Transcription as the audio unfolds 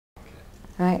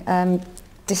Right,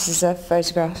 this is a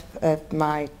photograph of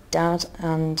my dad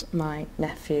and my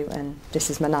nephew, and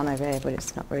this is my nan over here, but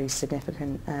it's not really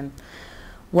significant.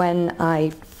 When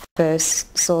I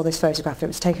first saw this photograph, it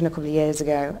was taken a couple of years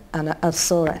ago, and I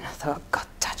saw it and I thought, God,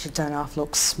 Dad, you don't half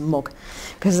look smug.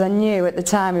 Because I knew at the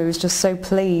time he was just so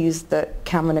pleased that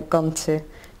Cameron had gone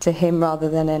to him rather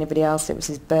than anybody else. It was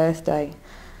his birthday.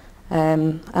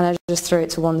 And I just threw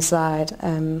it to one side.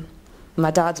 My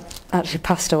dad actually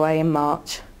passed away in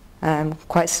March,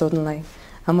 quite suddenly.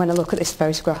 And when I look at this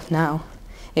photograph now,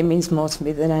 it means more to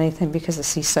me than anything because I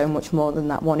see so much more than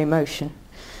that one emotion.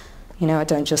 You know, I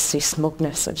don't just see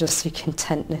smugness, I just see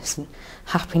contentness and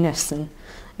happiness, and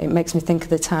it makes me think of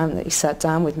the time that he sat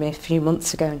down with me a few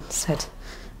months ago and said,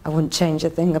 I wouldn't change a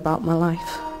thing about my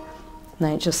life.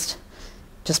 And it just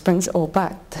brings it all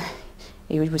back.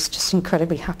 He was just an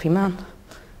incredibly happy man,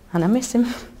 and I miss him.